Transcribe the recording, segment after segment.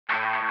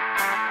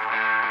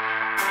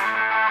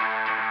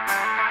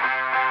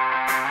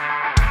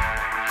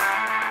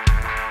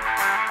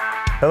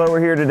Hello,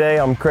 we're here today.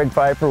 I'm Craig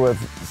Pfeifer with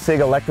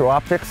SIG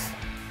Electro-Optics.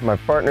 My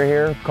partner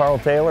here, Carl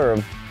Taylor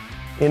of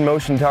In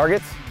Motion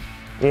Targets.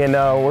 And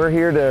we're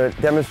here to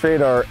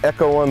demonstrate our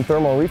ECHO1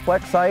 Thermal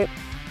Reflex Sight.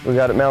 We've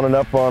got it mounted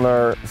up on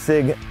our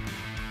SIG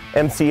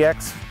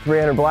MCX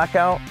 300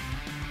 blackout.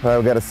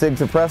 We've got a SIG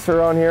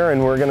suppressor on here,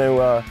 and we're going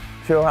to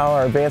show how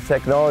our advanced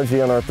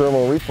technology on our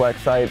thermal reflex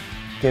sight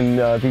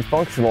can be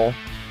functional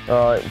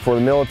for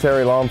the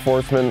military, law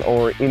enforcement,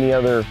 or any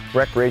other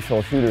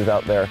recreational shooters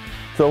out there.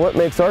 So what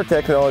makes our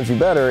technology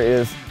better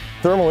is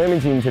thermal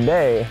imaging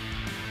today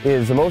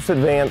is the most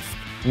advanced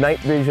night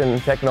vision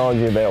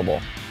technology available.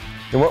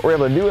 And what we're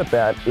able to do with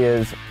that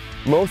is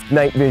most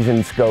night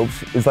vision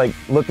scopes is like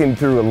looking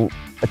through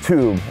a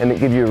tube, and it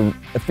gives you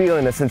a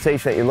feeling, a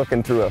sensation that you're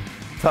looking through a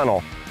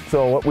tunnel.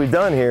 So what we've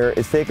done here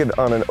is take it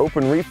on an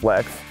open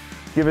reflex,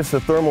 give us the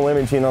thermal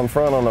imaging on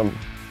front on an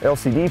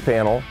LCD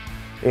panel,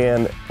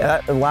 and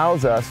that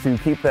allows us to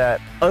keep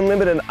that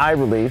unlimited eye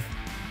relief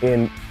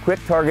in quick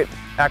target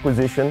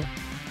acquisition.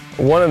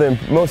 One of the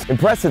most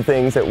impressive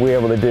things that we're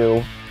able to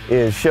do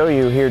is show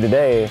you here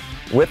today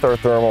with our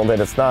thermal that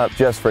it's not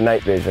just for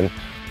night vision.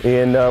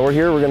 And we're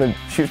going to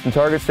shoot some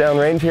targets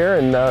downrange here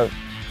and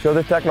show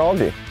the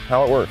technology,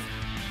 how it works.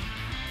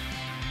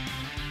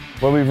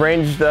 Well, we've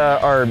ranged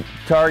our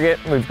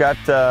target. We've got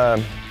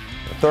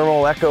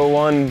thermal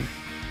ECHO1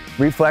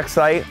 reflex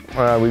sight.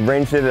 We've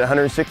ranged it at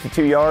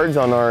 162 yards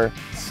on our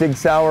SIG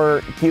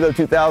SAUER Kilo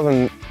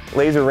 2000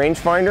 laser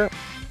rangefinder.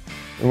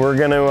 And we're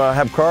going to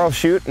have Carl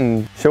shoot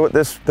and show what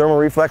this thermal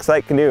reflex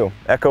sight can do.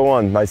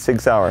 ECHO1 by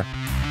SIG SAUER.